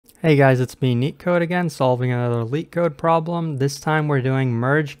Hey guys, it's me, Leetcode again, solving another Leetcode problem. This time we're doing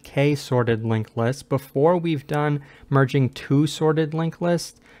merge k sorted linked list. Before we've done merging two sorted linked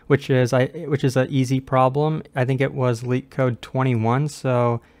lists, which is an easy problem. I think it was Leetcode 21.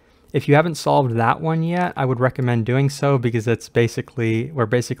 So if you haven't solved that one yet, I would recommend doing so because we're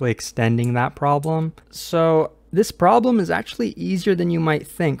basically extending that problem. So this problem is actually easier than you might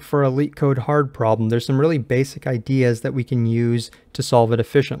think for a Leetcode hard problem. There's some really basic ideas that we can use to solve it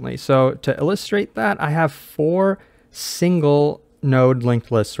efficiently. So to illustrate that, I have 4 single node linked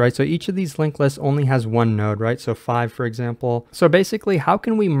lists, right? So each of these linked lists only has one node, right? So 5, for example. So basically, how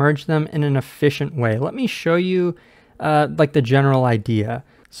can we merge them in an efficient way? Let me show you like the general idea.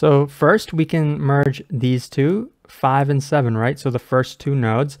 So first we can merge these two, 5 and 7, right? So the first two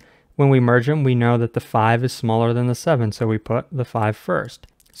nodes. When we merge them, we know that the 5 is smaller than the 7, so we put the 5 first.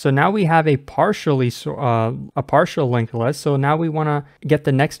 So now we have a partial linked list. So now we want to get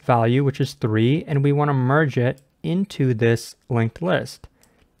the next value, which is 3, and we want to merge it into this linked list.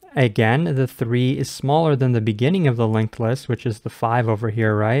 Again, the 3 is smaller than the beginning of the linked list, which is the 5 over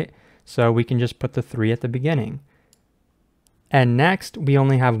here, right? So we can just put the 3 at the beginning. And next, we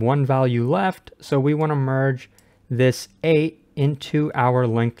only have one value left, so we want to merge this 8 into our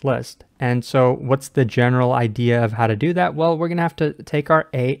linked list. And so what's the general idea of how to do that? Well, we're gonna have to take our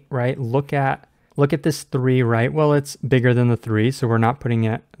 8, right? Look at this 3, right? Well, it's bigger than the 3, so we're not putting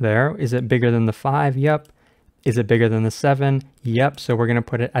it there. Is it bigger than the 5? Yep. Is it bigger than the 7? Yep. So we're gonna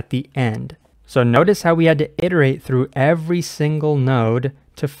put it at the end. So notice how we had to iterate through every single node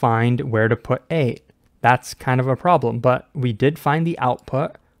to find where to put 8. That's kind of a problem, but we did find the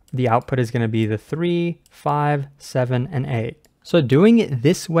output. The output is going to be the 3, 5, 7, and 8. So doing it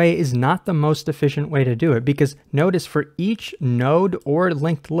this way is not the most efficient way to do it, because notice for each node or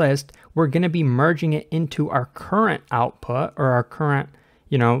linked list, we're going to be merging it into our current output or our current,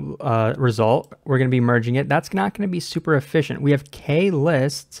 result. We're going to be merging it. That's not going to be super efficient. We have k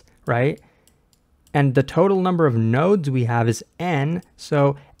lists, right? And the total number of nodes we have is n.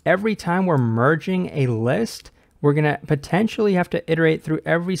 So every time we're merging a list, we're going to potentially have to iterate through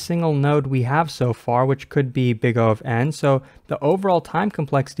every single node we have so far, which could be big O of n. So the overall time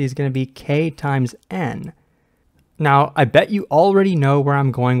complexity is going to be k times n. Now, I bet you already know where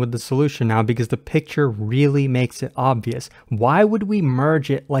I'm going with the solution now because the picture really makes it obvious. Why would we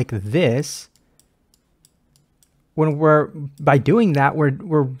merge it like this when by doing that,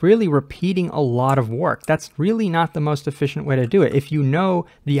 we're really repeating a lot of work? That's really not the most efficient way to do it. If you know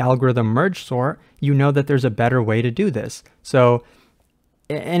the algorithm merge sort, you know that there's a better way to do this. So,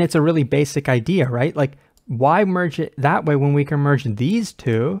 and it's a really basic idea, right? Like, why merge it that way when we can merge these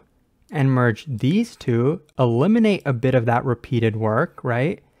two and merge these two, eliminate a bit of that repeated work,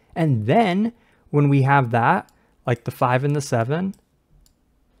 right? And then when we have that, like the 5 and the 7,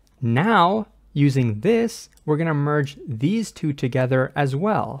 now using this, we're going to merge these two together as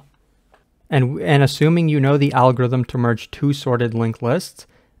well. And assuming you know the algorithm to merge two sorted linked lists,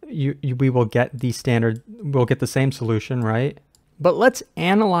 we will get we'll get the same solution, right? But let's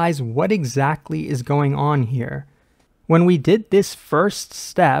analyze what exactly is going on here. When we did this first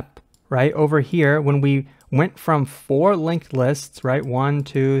step, right, over here, when we went from 4 linked lists, right, 1,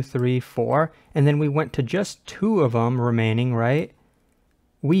 2, 3, 4, and then we went to just 2 of them remaining, right?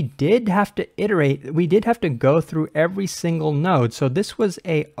 We did have to iterate, we did have to go through every single node. So this was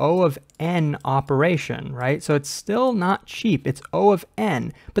a O of n operation, right? So it's still not cheap, it's O of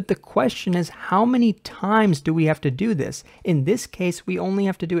n. But the question is, how many times do we have to do this? In this case, we only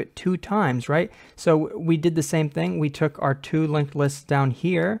have to do it 2 times, right? So we did the same thing. We took our 2 linked lists down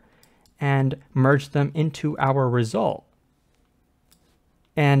here and merged them into our result.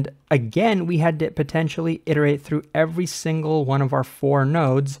 And again, we had to potentially iterate through every single one of our 4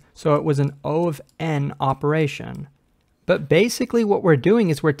 nodes, so it was an O of n operation. But basically what we're doing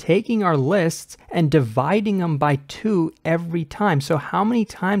is we're taking our lists and dividing them by 2 every time. So how many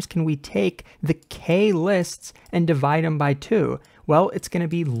times can we take the k lists and divide them by 2? Well, it's going to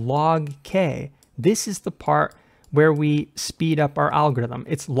be log k. This is the part where we speed up our algorithm.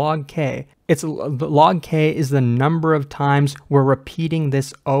 It's log k. Log k is the number of times we're repeating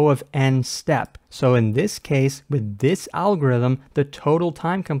this O of n step. So in this case, with this algorithm, the total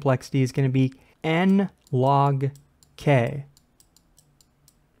time complexity is going to be n log k.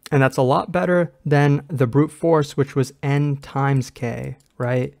 And that's a lot better than the brute force, which was n times k,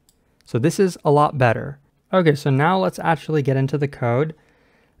 right? So this is a lot better. Okay, so now let's actually get into the code.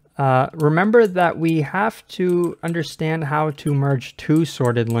 Remember that we have to understand how to merge 2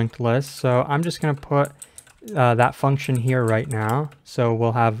 sorted linked lists. So I'm just going to put that function here right now. So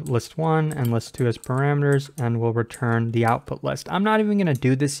we'll have list1 and list2 as parameters, and we'll return the output list. I'm not even going to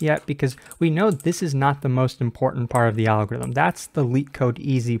do this yet because we know this is not the most important part of the algorithm. That's the Leetcode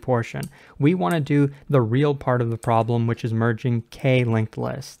easy portion. We want to do the real part of the problem, which is merging k linked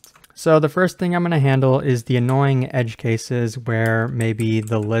lists. So the first thing I'm going to handle is the annoying edge cases where maybe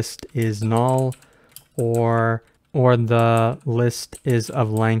the list is null or the list is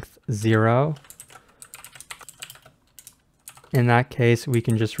of length 0. In that case, we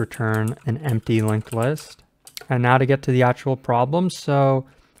can just return an empty linked list. And now to get to the actual problem. So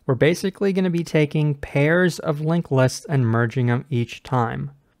we're basically going to be taking pairs of linked lists and merging them each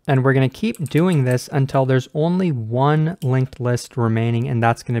time. And we're going to keep doing this until there's only one linked list remaining, and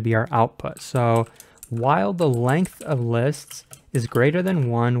that's going to be our output. So while the length of lists is greater than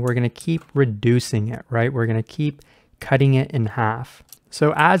 1, we're going to keep reducing it, right? We're going to keep cutting it in half.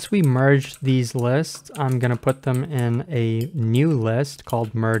 So as we merge these lists, I'm going to put them in a new list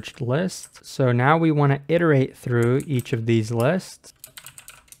called merged lists. So now we want to iterate through each of these lists.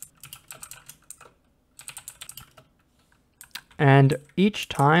 And each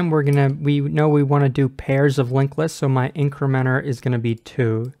time we know we want to do pairs of linked lists, so my incrementer is going to be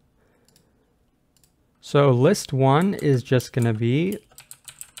 2. So list 1 is just going to be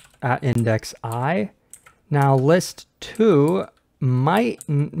at index I. Now list 2 might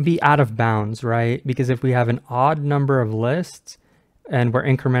be out of bounds, right? Because if we have an odd number of lists and we're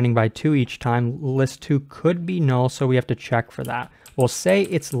incrementing by 2 each time, list 2 could be null, so we have to check for that. We'll say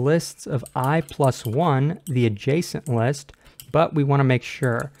it's lists of I plus 1, the adjacent list, but we want to make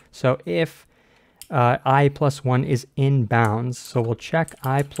sure. So if I plus 1 is in bounds, so we'll check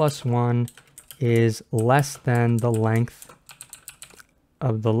I plus 1 is less than the length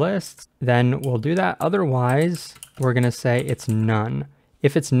of the list, then we'll do that. Otherwise, we're going to say it's none.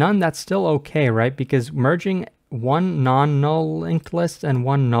 If it's none, that's still okay, right? Because merging one non-null linked list and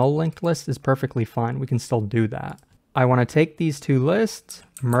one null linked list is perfectly fine. We can still do that. I want to take these two lists,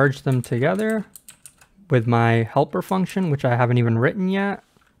 merge them together with my helper function, which I haven't even written yet.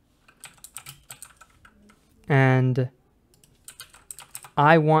 And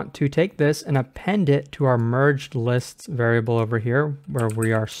I want to take this and append it to our merged lists variable over here, where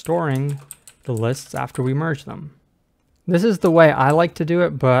we are storing the lists after we merge them. This is the way I like to do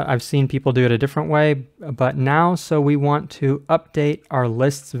it, but I've seen people do it a different way. But now, so we want to update our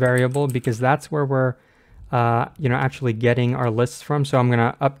lists variable because that's where we're actually getting our lists from. So I'm going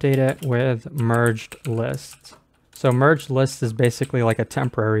to update it with merged lists. So merged lists is basically like a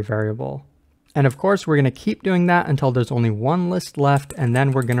temporary variable. And of course, we're going to keep doing that until there's only one list left, and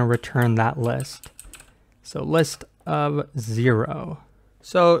then we're going to return that list. So list of 0.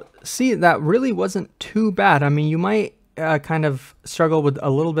 So see, that really wasn't too bad. I mean, you might kind of struggle with a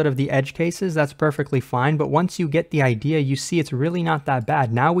little bit of the edge cases. That's perfectly fine. But once you get the idea, you see it's really not that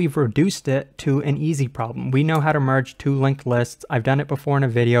bad. Now we've reduced it to an easy problem. We know how to merge two linked lists. I've done it before in a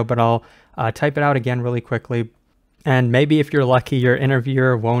video, but I'll type it out again really quickly. And maybe if you're lucky, your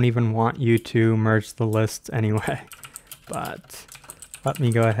interviewer won't even want you to merge the lists anyway. But let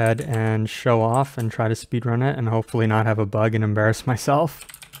me go ahead and show off and try to speedrun it and hopefully not have a bug and embarrass myself.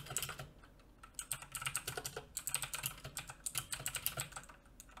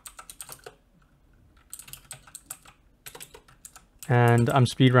 And I'm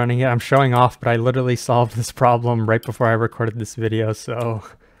speedrunning it. I'm showing off, but I literally solved this problem right before I recorded this video, so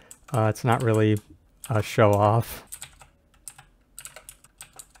it's not really a show off.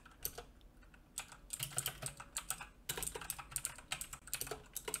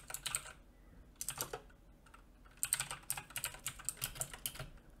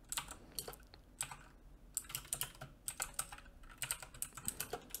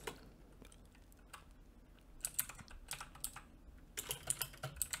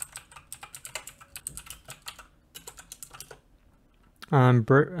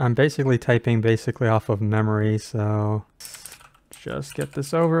 I'm basically typing off of memory, so just get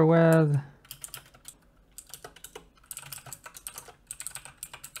this over with.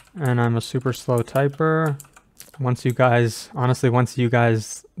 And I'm a super slow typer. Once you guys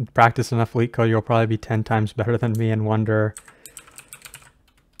practice enough Leetcode, you'll probably be 10 times better than me and wonder.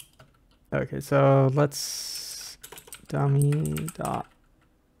 Okay, so let's dummy.x.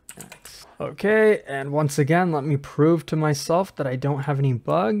 Okay, and once again, let me prove to myself that I don't have any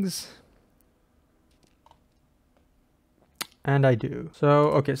bugs. And I do. So,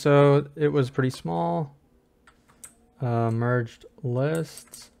 okay, so it was pretty small. Merged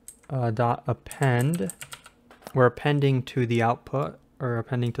lists dot append. We're appending to the output, or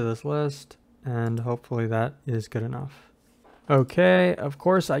appending to this list, and hopefully that is good enough. Okay, of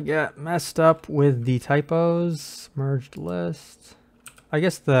course I get messed up with the typos. Merged list. I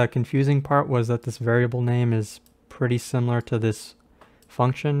guess the confusing part was that this variable name is pretty similar to this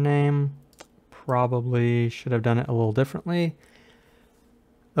function name. Probably should have done it a little differently.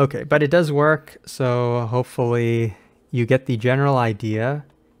 Okay, but it does work, so hopefully you get the general idea.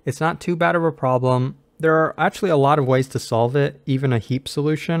 It's not too bad of a problem. There are actually a lot of ways to solve it, even a heap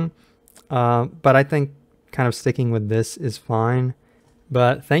solution. But I think kind of sticking with this is fine.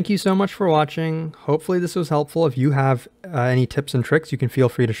 But thank you so much for watching. Hopefully this was helpful. If you have any tips and tricks, you can feel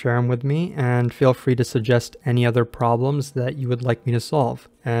free to share them with me, and feel free to suggest any other problems that you would like me to solve.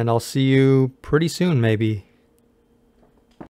 And I'll see you pretty soon, maybe.